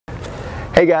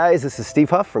Hey guys, this is Steve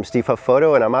Huff from Steve Huff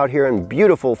Photo, and I'm out here in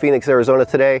beautiful Phoenix, Arizona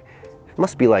today. It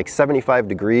must be like 75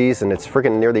 degrees and it's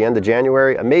freaking near the end of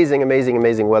January. Amazing, amazing,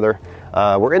 amazing weather.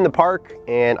 We're in the park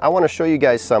and I want to show you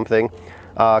guys something.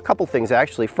 A couple things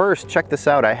actually. First, check this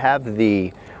out. I have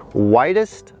the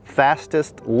widest,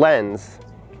 fastest lens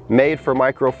made for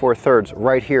Micro Four Thirds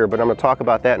right here, but I'm going to talk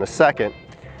about that in a second.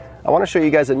 I want to show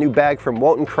you guys a new bag from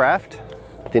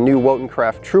Wotancraft, the new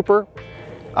Wotancraft Trooper.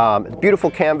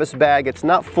 Beautiful canvas bag. It's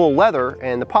not full leather,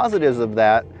 and the positives of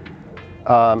that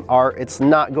are it's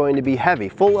not going to be heavy.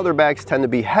 Full leather bags tend to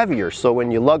be heavier, so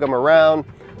when you lug them around,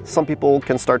 some people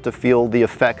can start to feel the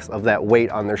effects of that weight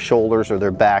on their shoulders or their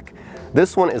back.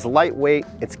 This one is lightweight,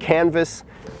 it's canvas,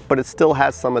 but it still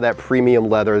has some of that premium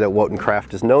leather that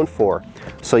Wotancraft is known for.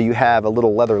 So you have a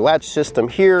little leather latch system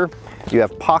here, you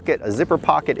have a zipper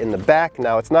pocket in the back.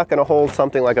 Now it's not going to hold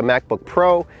something like a MacBook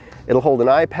Pro. It'll hold an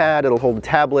iPad, it'll hold a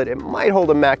tablet, it might hold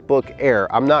a MacBook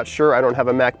Air. I'm not sure, I don't have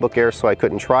a MacBook Air, so I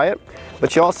couldn't try it.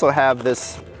 But you also have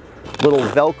this little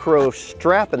Velcro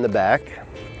strap in the back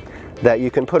that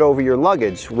you can put over your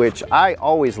luggage, which I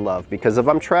always love, because if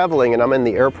I'm traveling and I'm in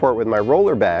the airport with my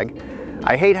roller bag,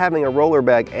 I hate having a roller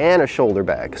bag and a shoulder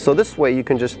bag. So this way you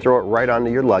can just throw it right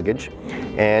onto your luggage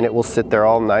and it will sit there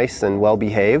all nice and well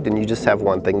behaved, and you just have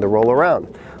one thing to roll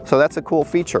around. So that's a cool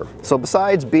feature. So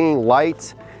besides being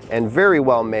light and very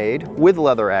well made with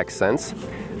leather accents,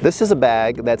 this is a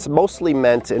bag that's mostly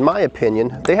meant, in my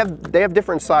opinion, they have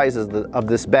different sizes of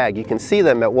this bag. You can see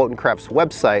them at Wotancraft's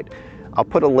website. I'll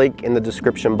put a link in the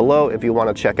description below if you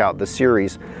want to check out the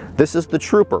series. This is the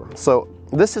Trooper. So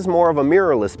this is more of a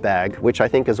mirrorless bag, which I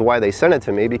think is why they sent it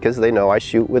to me, because they know I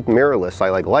shoot with mirrorless.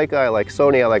 I like Leica, I like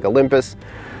Sony, I like Olympus.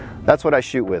 That's what I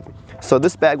shoot with. So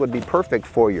this bag would be perfect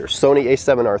for your Sony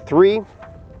a7R III,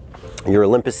 your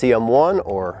Olympus EM1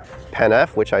 or Pen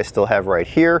F, which I still have right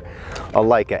here. A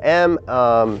Leica M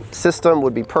system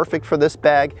would be perfect for this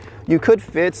bag. You could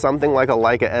fit something like a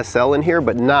Leica SL in here,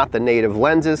 but not the native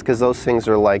lenses, because those things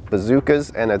are like bazookas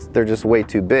and they're just way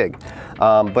too big.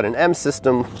 But an M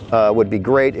system would be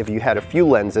great if you had a few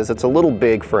lenses. It's a little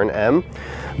big for an M,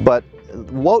 but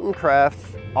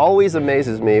Wotancraft always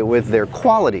amazes me with their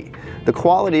quality. The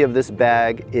quality of this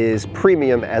bag is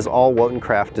premium, as all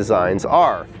Wotancraft designs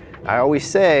are. I always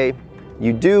say,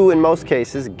 you do in most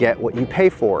cases get what you pay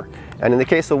for. And in the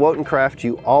case of Wotancraft,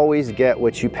 you always get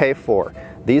what you pay for.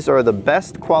 These are the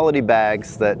best quality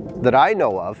bags that I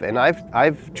know of, and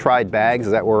I've tried bags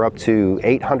that were up to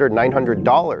 $800,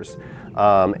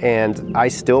 $900, and I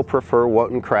still prefer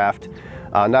Wotancraft,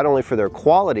 not only for their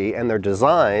quality and their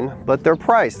design, but their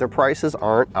price. Their prices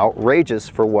aren't outrageous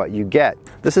for what you get.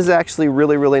 This is actually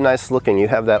really, really nice looking. You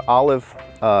have that olive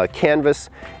canvas,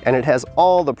 and it has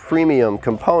all the premium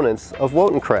components of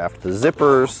Wotancraft. The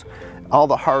zippers, all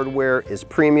the hardware is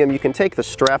premium. You can take the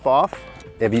strap off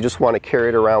if you just want to carry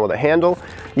it around with a handle.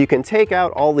 You can take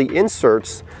out all the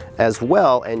inserts as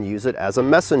well and use it as a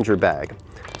messenger bag.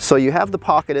 So you have the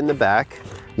pocket in the back.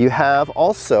 You have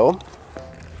also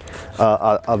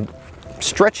a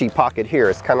stretchy pocket here.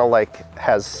 It's kind of like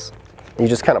you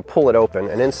just kind of pull it open,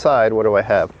 and inside, what do I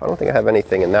have? I don't think I have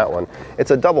anything in that one.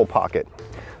 It's a double pocket.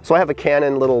 So I have a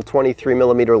Canon little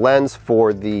 23mm lens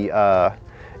for the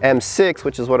M6,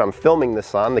 which is what I'm filming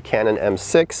this on, the Canon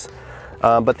M6.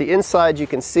 But the inside, you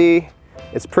can see,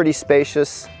 it's pretty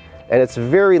spacious and it's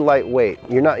very lightweight.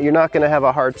 You're not going to have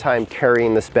a hard time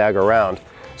carrying this bag around.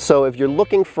 So if you're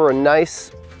looking for a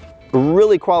nice,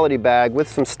 really quality bag with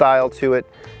some style to it,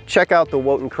 check out the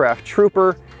Wotancraft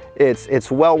Trooper. It's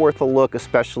well worth a look,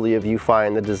 especially if you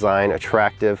find the design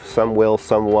attractive. Some will,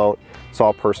 some won't. It's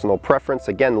all personal preference.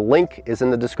 Again, the link is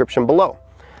in the description below.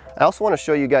 I also want to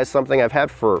show you guys something I've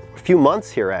had for a few months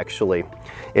here, actually.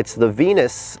 It's the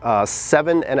Venus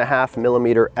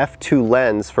 7.5mm f2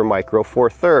 lens for Micro Four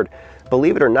Third.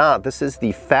 Believe it or not, this is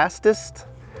the fastest,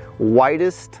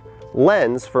 widest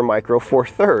lens for Micro Four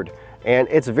Third, and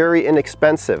it's very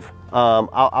inexpensive.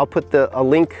 I'll put a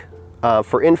link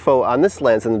for info on this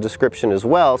lens in the description as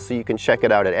well, so you can check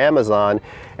it out at Amazon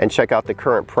and check out the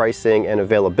current pricing and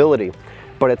availability.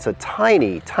 But it's a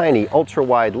tiny, tiny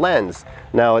ultra-wide lens.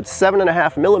 Now it's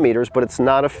 7.5mm, but it's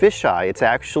not a fisheye. It's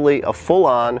actually a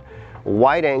full-on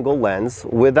wide-angle lens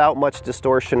without much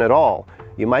distortion at all.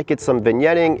 You might get some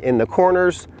vignetting in the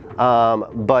corners,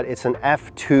 but it's an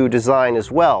f2 design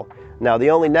as well. Now the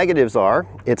only negatives are,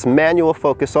 it's manual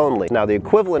focus only. Now the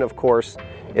equivalent, of course,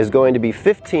 is going to be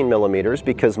 15mm,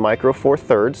 because Micro Four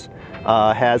Thirds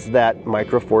has that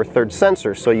Micro Four Thirds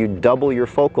sensor, so you double your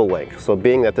focal length. So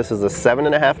being that this is a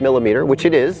 7.5mm, which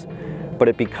it is, but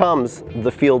it becomes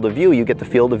the field of view, you get the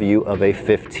field of view of a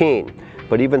 15.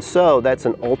 but even so, that's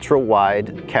an ultra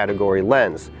wide category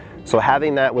lens. So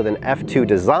having that with an f2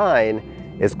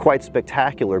 design is quite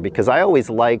spectacular, because I always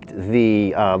liked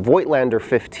the Voigtlander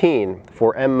 15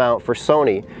 for M mount for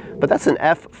Sony, but that's an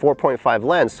f4.5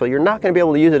 lens, so you're not going to be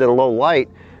able to use it in low light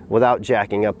without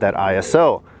jacking up that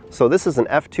ISO. So this is an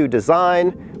f2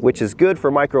 design, which is good for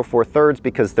Micro Four Thirds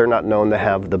because they're not known to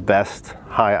have the best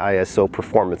high ISO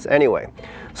performance anyway.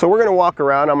 So we're gonna walk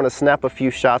around, I'm gonna snap a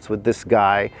few shots with this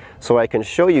guy so I can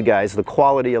show you guys the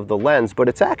quality of the lens, but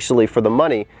it's actually, for the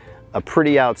money, a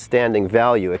pretty outstanding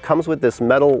value. It comes with this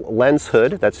metal lens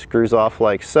hood that screws off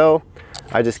like so.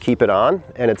 I just keep it on,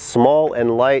 and it's small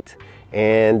and light,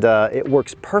 and it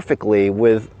works perfectly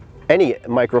with any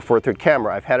Micro Four Thirds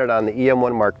camera. I've had it on the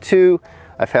EM1 Mark II,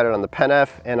 I've had it on the Pen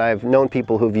F, and I've known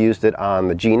people who've used it on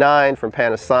the G9 from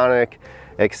Panasonic,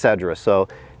 etc. So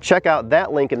check out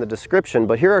that link in the description,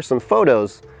 but here are some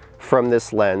photos from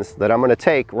this lens that I'm gonna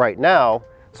take right now.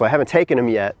 So I haven't taken them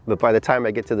yet, but by the time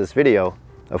I get to this video,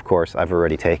 of course, I've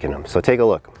already taken them. So take a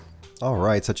look. All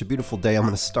right, such a beautiful day. I'm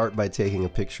gonna start by taking a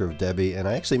picture of Debbie, and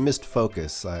I actually missed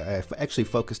focus. I actually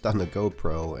focused on the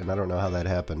GoPro, and I don't know how that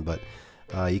happened, but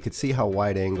you can see how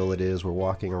wide angle it is. We're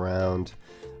walking around.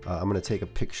 I'm going to take a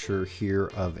picture here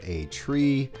of a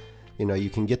tree. You know, you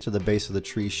can get to the base of the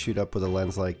tree, shoot up with a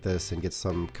lens like this, and get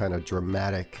some kind of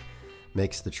dramatic,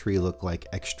 makes the tree look like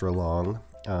extra long.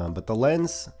 But the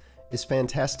lens is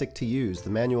fantastic to use. The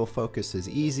manual focus is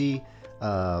easy.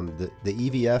 The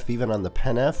EVF, even on the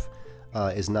Pen F,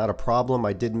 is not a problem.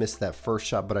 I did miss that first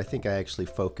shot, but I think I actually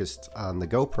focused on the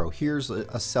GoPro. Here's a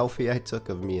selfie I took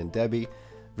of me and Debbie.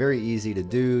 Very easy to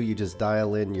do. You just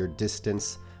dial in your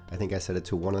distance. I think I set it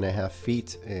to 1.5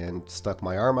 feet and stuck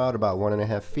my arm out about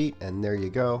 1.5 feet, and there you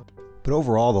go. But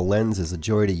overall, the lens is a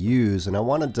joy to use, and I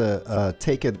wanted to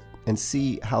take it and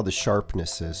see how the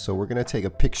sharpness is. So we're going to take a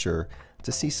picture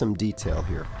to see some detail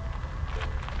here.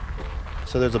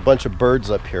 So there's a bunch of birds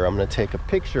up here. I'm going to take a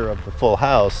picture of the full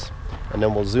house, and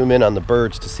then we'll zoom in on the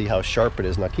birds to see how sharp it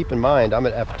is. Now keep in mind, I'm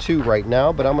at f2 right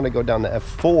now, but I'm going to go down to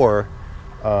f4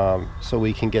 so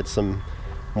we can get some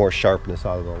more sharpness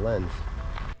out of the lens.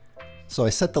 So I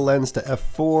set the lens to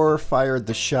f4, fired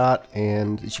the shot,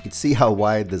 and as you can see how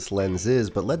wide this lens is,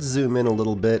 but let's zoom in a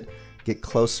little bit, get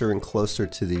closer and closer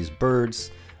to these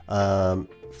birds.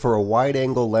 For a wide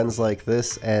angle lens like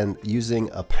this and using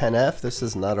a Pen F, this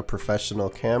is not a professional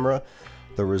camera,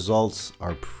 the results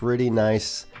are pretty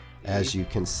nice, as you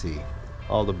can see.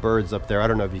 All the birds up there, I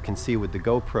don't know if you can see with the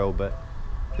GoPro, but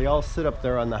they all sit up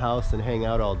there on the house and hang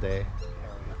out all day.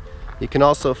 You can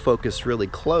also focus really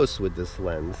close with this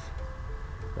lens.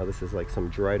 Now this is like some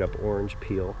dried up orange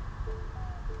peel,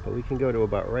 but we can go to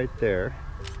about right there.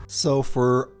 So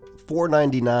for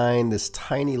 $4.99, this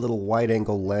tiny little wide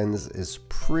angle lens is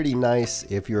pretty nice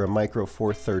if you're a Micro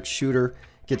Four Thirds shooter.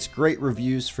 Gets great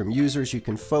reviews from users. You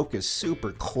can focus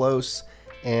super close,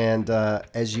 and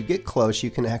as you get close,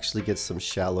 you can actually get some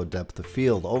shallow depth of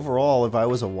field. Overall, if I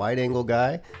was a wide angle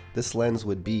guy, this lens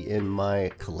would be in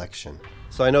my collection.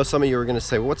 So I know some of you are going to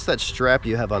say, what's that strap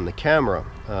you have on the camera?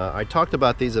 I talked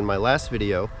about these in my last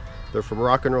video. They're from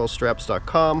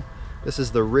rockandrollstraps.com. This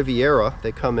is the Riviera.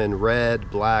 They come in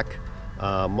red, black,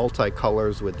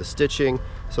 multi-colors with the stitching.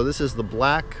 So this is the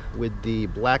black with the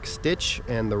black stitch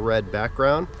and the red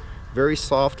background. Very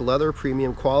soft leather,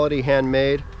 premium quality,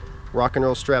 handmade.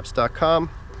 rockandrollstraps.com.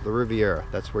 The Riviera,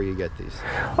 that's where you get these.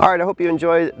 All right, I hope you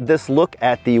enjoyed this look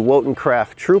at the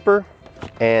Wotancraft Trooper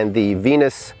and the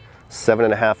Venus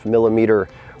 7.5mm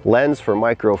lens for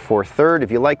Micro Four Thirds. If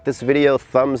you like this video,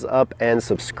 thumbs up and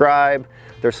subscribe.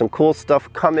 There's some cool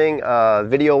stuff coming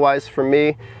video-wise from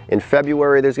me. In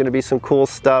February, there's going to be some cool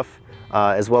stuff,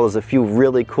 as well as a few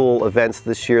really cool events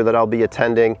this year that I'll be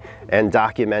attending and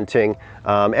documenting.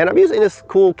 And I'm using this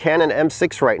cool Canon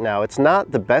M6 right now. It's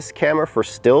not the best camera for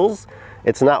stills.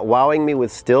 It's not wowing me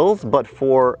with stills, but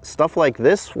for stuff like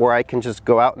this where I can just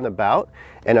go out and about,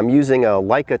 and I'm using a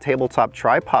Leica tabletop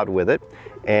tripod with it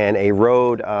and a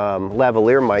Rode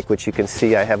lavalier mic, which you can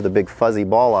see I have the big fuzzy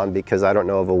ball on because I don't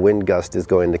know if a wind gust is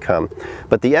going to come.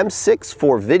 But the M6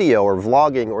 for video or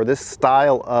vlogging or this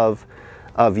style of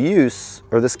use,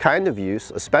 or this kind of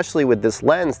use, especially with this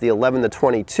lens, the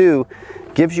 11-22,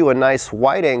 gives you a nice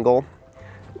wide angle,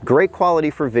 great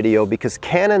quality for video, because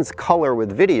Canon's color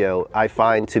with video I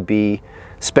find to be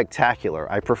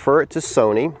spectacular. I prefer it to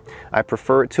Sony, I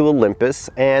prefer it to Olympus,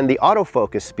 and the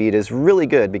autofocus speed is really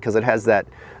good because it has that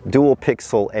dual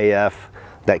pixel AF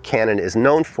that Canon is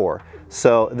known for.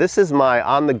 So this is my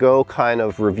on-the-go kind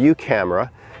of review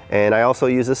camera, and I also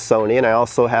use a Sony, and I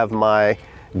also have my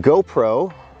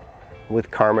GoPro with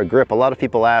Karma grip. A lot of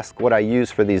people ask what I use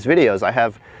for these videos. I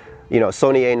have You know,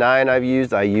 Sony A9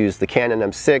 I use the Canon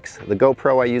M6, the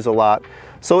GoPro I use a lot.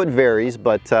 So it varies,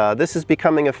 but this is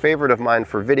becoming a favorite of mine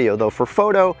for video, though for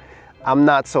photo, I'm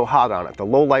not so hot on it. The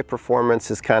low light performance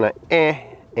is kind of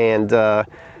and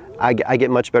I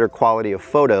get much better quality of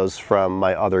photos from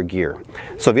my other gear.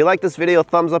 So if you like this video,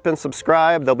 thumbs up and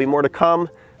subscribe. There'll be more to come.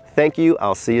 Thank you.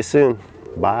 I'll see you soon.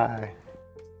 Bye.